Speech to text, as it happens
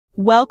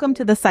Welcome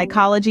to the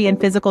Psychology and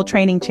Physical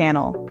Training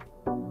channel.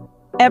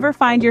 Ever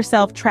find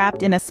yourself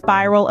trapped in a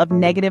spiral of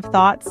negative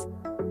thoughts?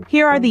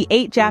 Here are the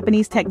 8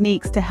 Japanese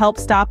techniques to help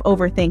stop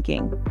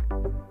overthinking.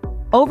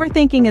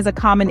 Overthinking is a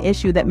common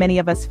issue that many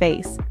of us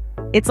face.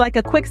 It's like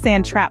a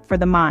quicksand trap for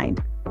the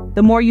mind.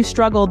 The more you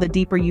struggle, the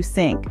deeper you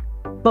sink.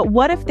 But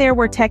what if there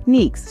were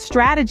techniques,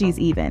 strategies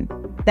even,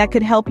 that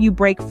could help you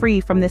break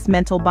free from this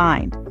mental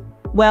bind?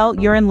 Well,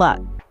 you're in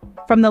luck.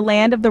 From the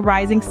land of the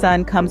rising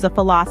sun comes a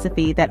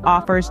philosophy that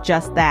offers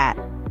just that.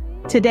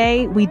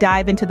 Today, we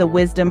dive into the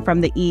wisdom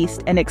from the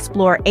East and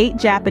explore 8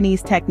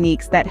 Japanese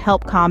techniques that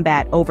help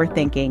combat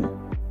overthinking.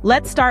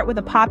 Let's start with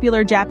a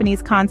popular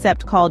Japanese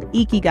concept called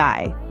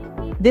ikigai.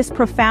 This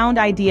profound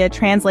idea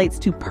translates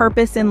to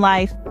purpose in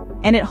life,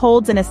 and it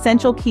holds an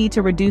essential key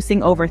to reducing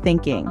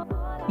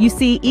overthinking. You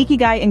see,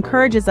 ikigai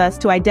encourages us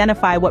to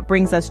identify what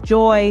brings us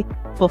joy,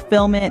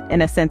 fulfillment,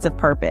 and a sense of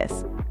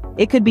purpose.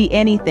 It could be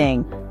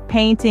anything: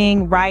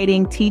 painting,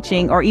 writing,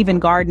 teaching, or even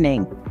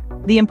gardening.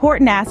 The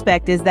important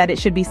aspect is that it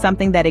should be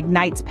something that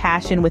ignites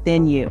passion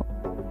within you,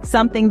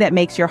 something that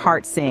makes your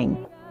heart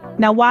sing.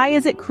 Now, why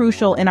is it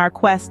crucial in our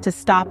quest to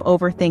stop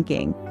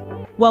overthinking?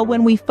 Well,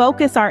 when we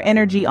focus our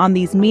energy on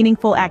these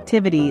meaningful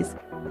activities,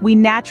 we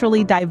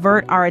naturally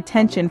divert our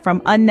attention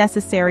from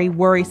unnecessary,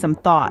 worrisome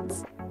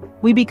thoughts.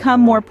 We become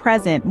more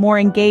present, more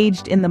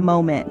engaged in the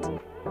moment.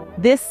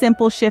 This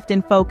simple shift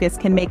in focus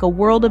can make a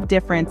world of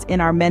difference in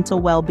our mental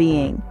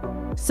well-being.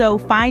 So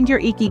find your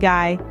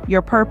ikigai,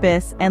 your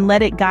purpose, and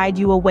let it guide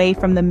you away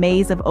from the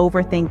maze of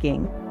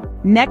overthinking.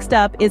 Next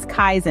up is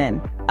kaizen,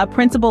 a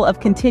principle of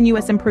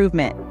continuous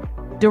improvement.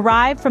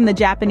 Derived from the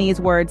Japanese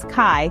words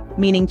kai,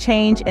 meaning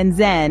change, and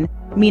zen,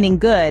 meaning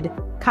good,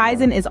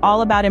 kaizen is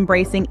all about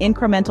embracing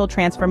incremental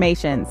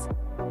transformations.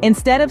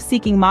 Instead of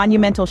seeking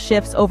monumental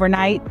shifts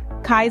overnight,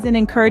 kaizen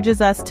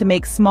encourages us to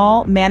make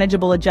small,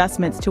 manageable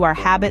adjustments to our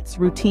habits,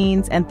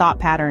 routines, and thought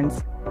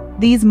patterns.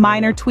 These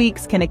minor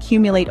tweaks can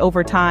accumulate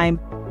over time,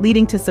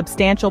 leading to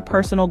substantial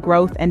personal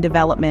growth and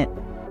development.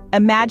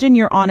 Imagine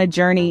you're on a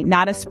journey,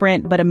 not a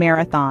sprint, but a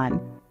marathon.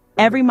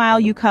 Every mile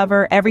you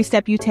cover, every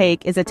step you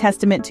take is a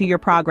testament to your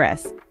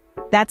progress.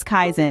 That's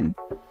kaizen.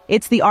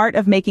 It's the art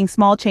of making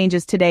small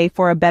changes today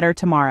for a better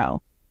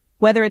tomorrow.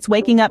 Whether it's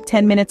waking up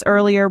 10 minutes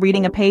earlier,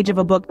 reading a page of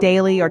a book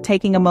daily, or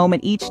taking a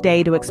moment each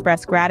day to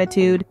express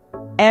gratitude,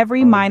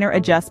 every minor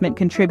adjustment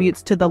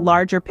contributes to the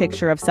larger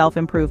picture of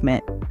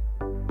self-improvement.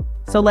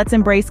 So let's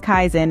embrace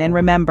kaizen and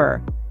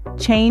remember,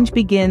 change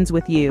begins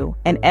with you,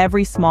 and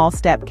every small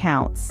step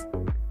counts.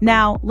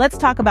 Now, let's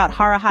talk about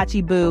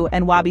hara-hachi-bu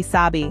and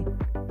wabi-sabi.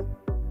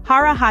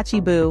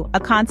 Hara-hachi-bu, a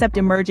concept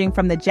emerging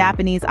from the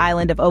Japanese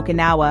island of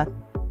Okinawa,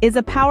 is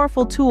a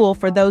powerful tool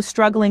for those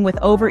struggling with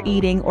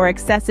overeating or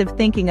excessive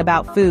thinking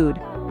about food.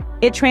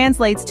 It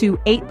translates to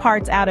 8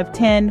 parts out of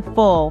 10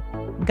 full,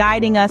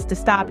 guiding us to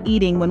stop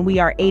eating when we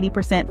are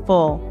 80%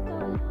 full.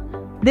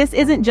 This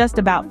isn't just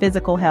about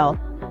physical health.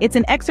 It's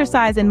an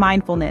exercise in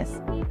mindfulness.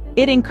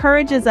 It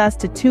encourages us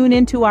to tune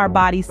into our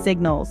body's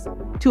signals,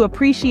 to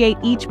appreciate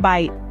each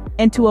bite,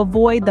 and to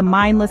avoid the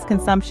mindless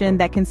consumption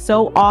that can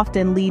so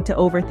often lead to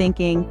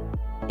overthinking.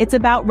 It's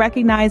about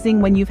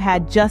recognizing when you've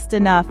had just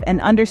enough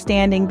and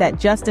understanding that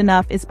just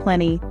enough is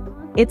plenty.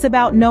 It's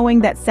about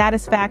knowing that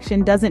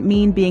satisfaction doesn't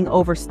mean being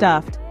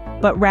overstuffed,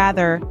 but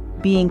rather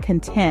being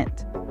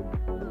content.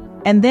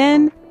 And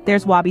then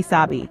there's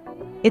wabi-sabi.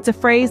 It's a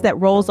phrase that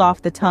rolls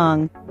off the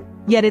tongue,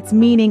 yet its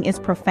meaning is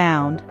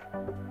profound.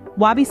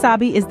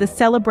 Wabi-sabi is the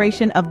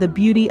celebration of the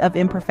beauty of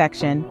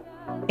imperfection.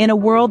 In a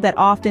world that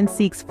often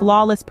seeks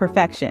flawless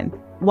perfection,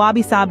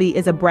 wabi-sabi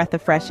is a breath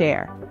of fresh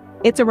air.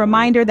 It's a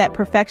reminder that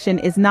perfection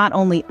is not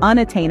only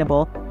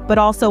unattainable, but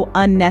also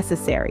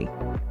unnecessary.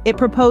 It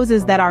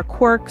proposes that our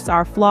quirks,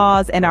 our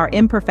flaws, and our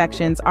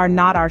imperfections are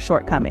not our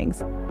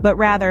shortcomings, but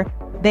rather,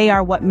 they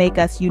are what make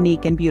us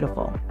unique and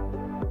beautiful.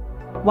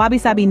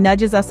 Wabi-sabi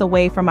nudges us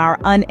away from our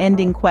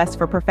unending quest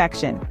for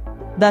perfection,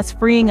 thus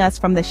freeing us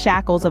from the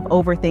shackles of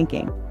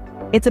overthinking.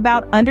 It's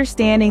about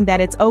understanding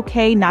that it's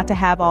okay not to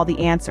have all the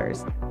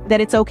answers,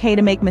 that it's okay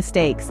to make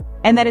mistakes,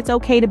 and that it's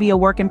okay to be a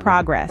work in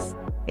progress.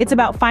 It's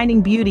about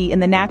finding beauty in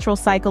the natural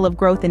cycle of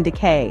growth and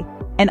decay,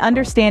 and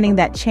understanding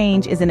that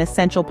change is an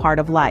essential part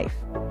of life.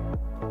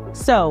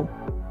 So,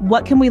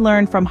 what can we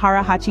learn from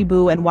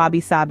hara-hachi-bu and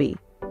wabi-sabi?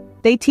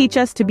 They teach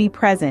us to be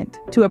present,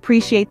 to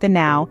appreciate the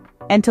now,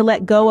 and to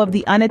let go of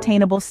the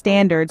unattainable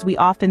standards we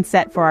often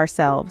set for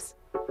ourselves.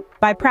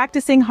 By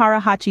practicing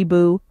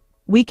hara-hachi-bu,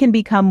 we can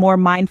become more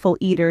mindful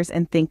eaters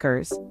and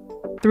thinkers.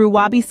 Through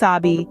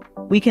wabi-sabi,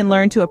 we can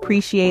learn to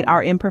appreciate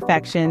our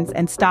imperfections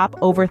and stop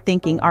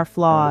overthinking our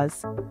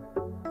flaws.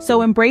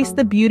 So embrace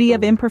the beauty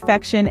of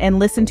imperfection and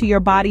listen to your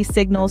body's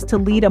signals to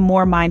lead a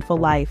more mindful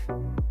life.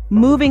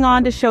 Moving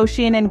on to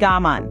Shoshin and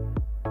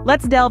Gaman.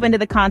 Let's delve into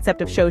the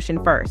concept of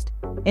Shoshin first.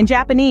 In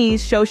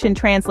Japanese, Shoshin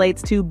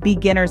translates to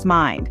beginner's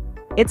mind.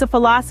 It's a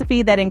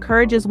philosophy that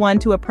encourages one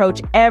to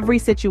approach every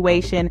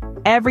situation,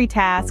 every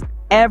task,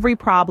 every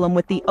problem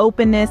with the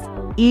openness,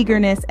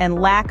 eagerness,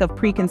 and lack of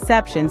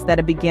preconceptions that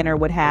a beginner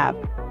would have.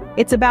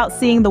 It's about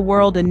seeing the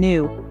world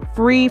anew,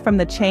 free from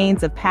the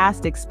chains of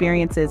past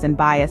experiences and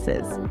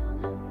biases.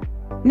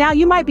 Now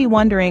you might be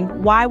wondering,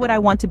 why would I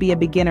want to be a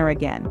beginner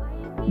again?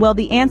 Well,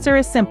 the answer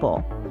is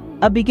simple.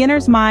 A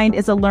beginner's mind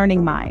is a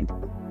learning mind.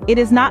 It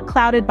is not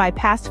clouded by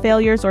past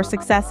failures or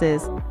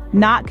successes,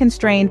 not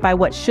constrained by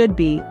what should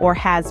be or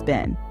has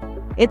been.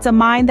 It's a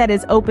mind that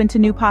is open to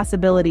new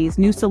possibilities,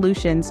 new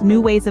solutions, new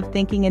ways of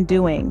thinking and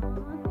doing.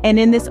 And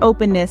in this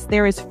openness,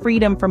 there is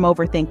freedom from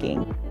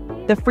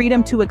overthinking. The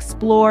freedom to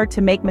explore,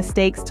 to make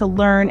mistakes, to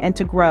learn, and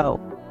to grow.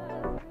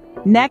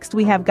 Next,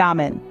 we have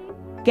gamin.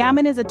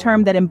 Gamin is a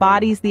term that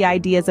embodies the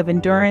ideas of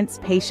endurance,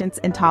 patience,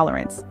 and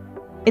tolerance.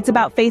 It's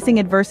about facing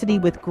adversity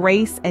with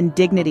grace and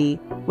dignity,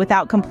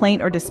 without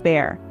complaint or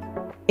despair.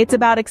 It's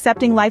about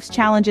accepting life's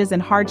challenges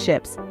and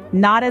hardships,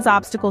 not as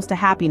obstacles to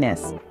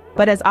happiness,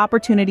 but as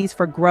opportunities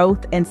for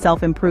growth and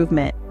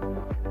self-improvement.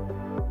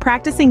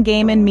 Practicing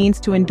gamin means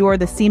to endure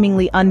the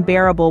seemingly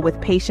unbearable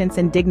with patience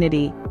and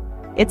dignity.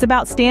 It's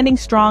about standing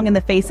strong in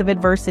the face of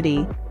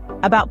adversity,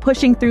 about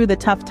pushing through the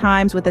tough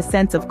times with a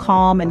sense of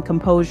calm and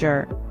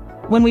composure.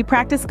 When we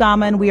practice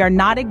gamin, we are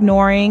not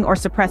ignoring or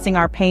suppressing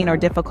our pain or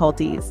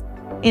difficulties.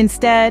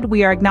 Instead,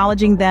 we are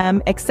acknowledging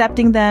them,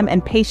 accepting them,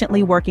 and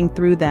patiently working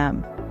through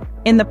them.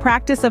 In the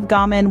practice of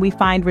gamin, we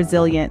find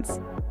resilience.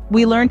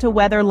 We learn to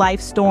weather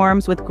life's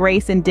storms with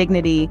grace and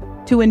dignity,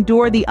 to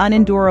endure the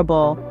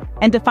unendurable,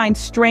 and to find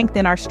strength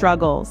in our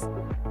struggles.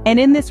 And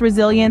in this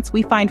resilience,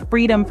 we find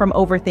freedom from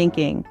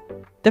overthinking.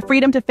 The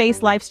freedom to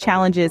face life's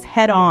challenges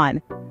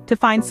head-on, to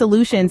find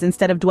solutions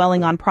instead of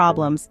dwelling on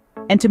problems,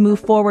 and to move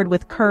forward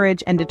with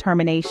courage and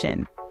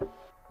determination.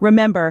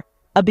 Remember,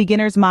 a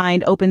beginner's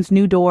mind opens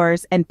new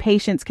doors, and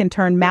patience can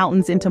turn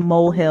mountains into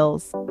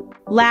molehills.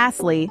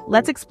 Lastly,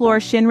 let's explore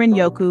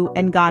Shinrin-Yoku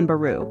and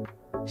Ganbaru.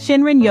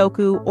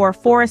 Shinrin-Yoku, or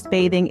forest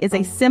bathing, is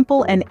a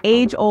simple and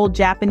age-old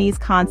Japanese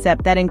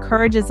concept that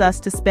encourages us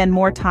to spend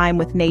more time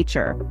with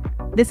nature.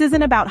 This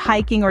isn't about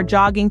hiking or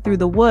jogging through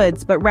the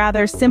woods, but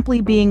rather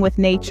simply being with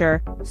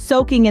nature,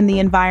 soaking in the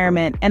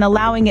environment, and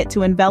allowing it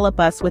to envelop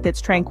us with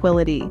its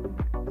tranquility.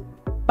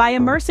 By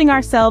immersing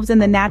ourselves in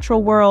the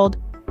natural world,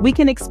 we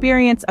can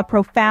experience a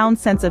profound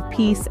sense of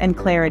peace and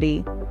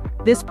clarity.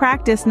 This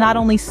practice not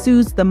only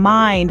soothes the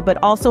mind, but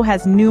also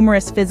has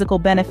numerous physical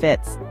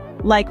benefits,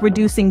 like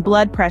reducing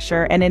blood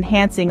pressure and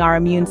enhancing our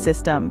immune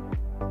system.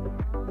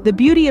 The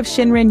beauty of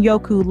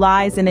Shinrin-Yoku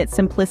lies in its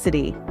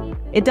simplicity.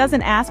 It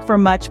doesn't ask for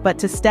much but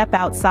to step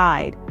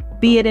outside,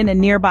 be it in a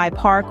nearby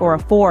park or a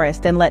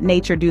forest, and let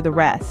nature do the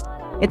rest.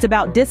 It's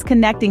about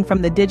disconnecting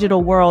from the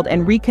digital world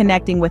and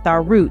reconnecting with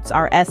our roots,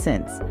 our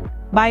essence.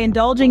 By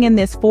indulging in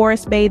this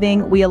forest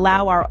bathing, we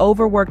allow our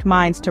overworked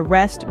minds to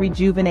rest,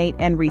 rejuvenate,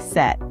 and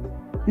reset.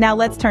 Now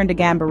let's turn to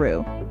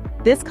Ganbaru.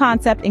 This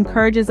concept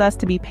encourages us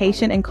to be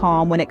patient and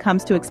calm when it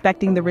comes to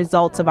expecting the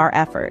results of our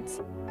efforts.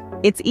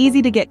 It's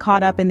easy to get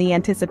caught up in the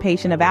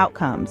anticipation of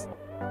outcomes,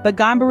 but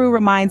Ganbaru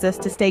reminds us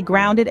to stay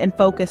grounded and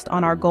focused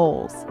on our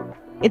goals.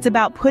 It's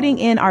about putting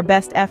in our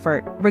best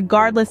effort,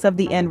 regardless of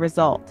the end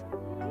result.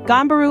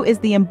 Ganbaru is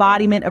the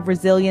embodiment of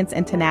resilience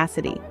and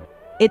tenacity.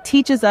 It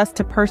teaches us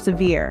to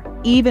persevere,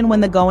 even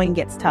when the going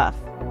gets tough.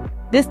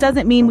 This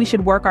doesn't mean we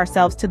should work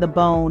ourselves to the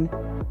bone.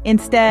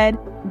 Instead,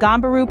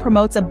 Ganbaru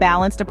promotes a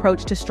balanced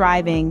approach to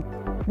striving,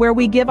 where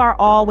we give our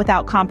all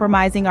without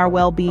compromising our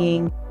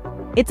well-being.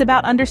 It's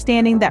about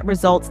understanding that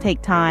results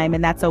take time,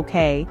 and that's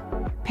okay.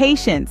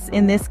 Patience,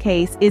 in this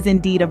case, is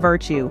indeed a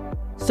virtue.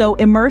 So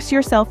immerse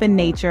yourself in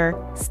nature,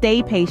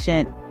 stay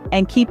patient,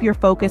 and keep your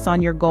focus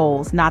on your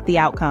goals, not the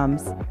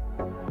outcomes.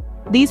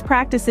 These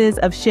practices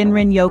of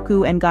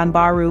Shinrin-Yoku and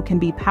Ganbaru can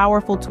be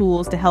powerful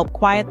tools to help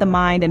quiet the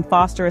mind and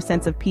foster a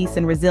sense of peace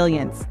and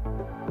resilience.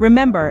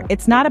 Remember,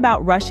 it's not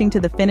about rushing to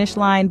the finish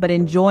line, but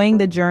enjoying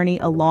the journey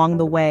along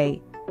the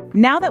way.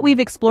 Now that we've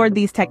explored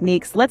these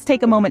techniques, let's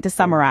take a moment to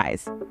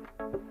summarize.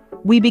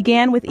 We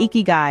began with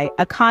Ikigai,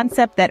 a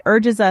concept that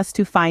urges us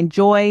to find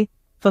joy,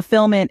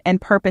 fulfillment,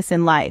 and purpose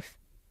in life.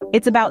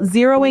 It's about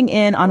zeroing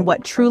in on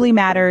what truly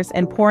matters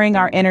and pouring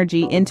our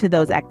energy into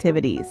those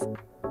activities.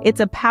 It's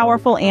a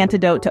powerful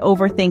antidote to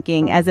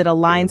overthinking as it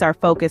aligns our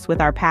focus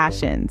with our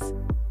passions.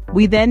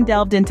 We then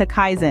delved into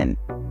Kaizen,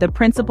 the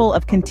principle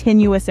of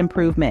continuous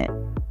improvement.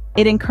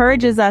 It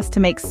encourages us to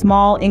make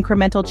small,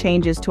 incremental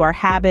changes to our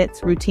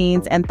habits,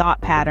 routines, and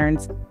thought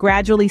patterns,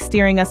 gradually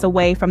steering us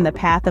away from the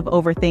path of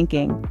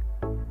overthinking.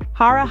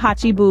 Hara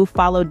Hachibu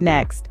followed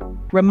next,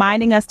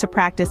 reminding us to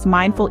practice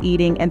mindful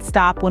eating and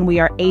stop when we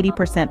are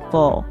 80%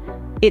 full.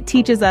 It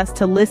teaches us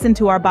to listen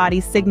to our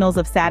body's signals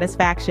of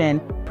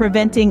satisfaction,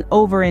 preventing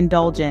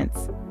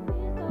overindulgence.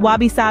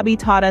 Wabi Sabi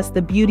taught us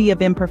the beauty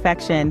of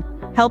imperfection,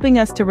 helping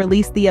us to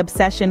release the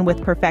obsession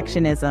with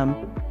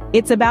perfectionism.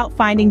 It's about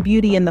finding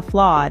beauty in the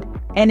flawed,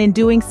 and in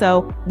doing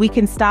so, we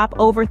can stop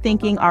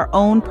overthinking our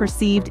own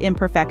perceived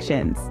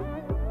imperfections.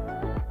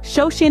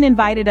 Shoshin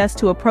invited us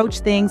to approach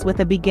things with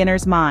a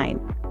beginner's mind,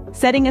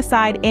 setting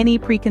aside any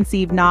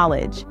preconceived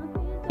knowledge.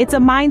 It's a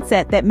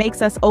mindset that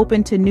makes us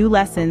open to new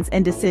lessons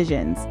and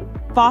decisions,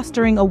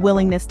 fostering a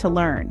willingness to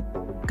learn.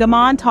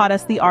 Gaman taught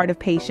us the art of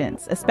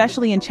patience,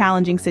 especially in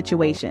challenging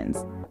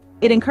situations.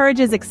 It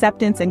encourages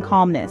acceptance and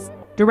calmness,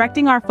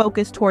 directing our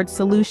focus towards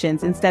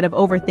solutions instead of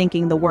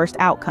overthinking the worst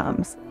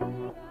outcomes.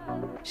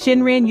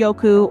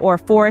 Shinrin-Yoku, or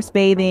forest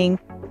bathing,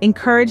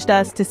 encouraged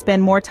us to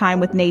spend more time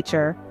with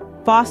nature,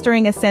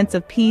 fostering a sense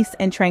of peace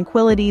and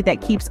tranquility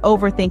that keeps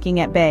overthinking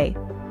at bay.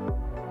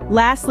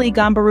 Lastly,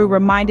 Ganbaru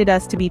reminded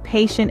us to be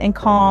patient and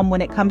calm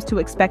when it comes to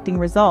expecting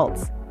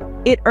results.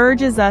 It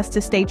urges us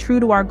to stay true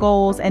to our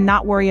goals and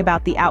not worry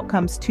about the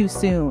outcomes too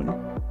soon.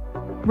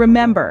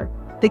 Remember,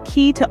 the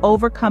key to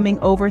overcoming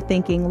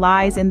overthinking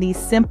lies in these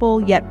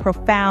simple yet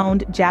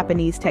profound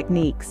Japanese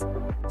techniques.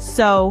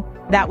 So,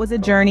 that was a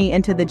journey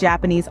into the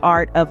Japanese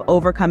art of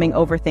overcoming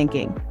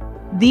overthinking.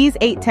 These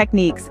 8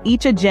 techniques,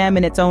 each a gem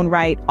in its own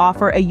right,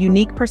 offer a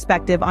unique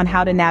perspective on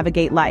how to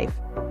navigate life.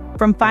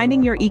 From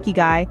finding your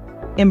ikigai,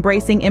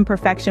 embracing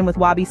imperfection with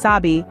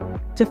wabi-sabi,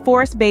 to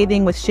forest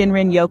bathing with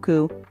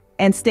Shinrin-Yoku,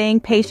 and staying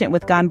patient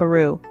with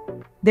Ganbaru,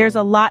 there's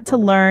a lot to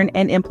learn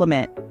and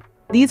implement.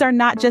 These are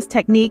not just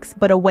techniques,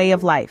 but a way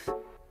of life.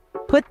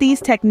 Put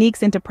these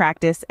techniques into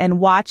practice and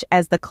watch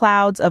as the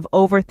clouds of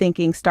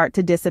overthinking start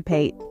to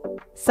dissipate.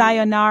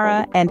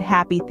 Sayonara and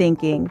happy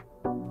thinking.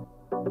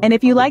 And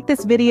if you like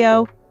this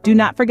video, do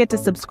not forget to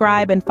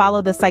subscribe and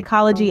follow the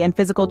Psychology and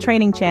Physical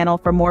Training channel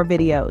for more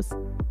videos.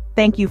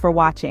 Thank you for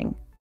watching.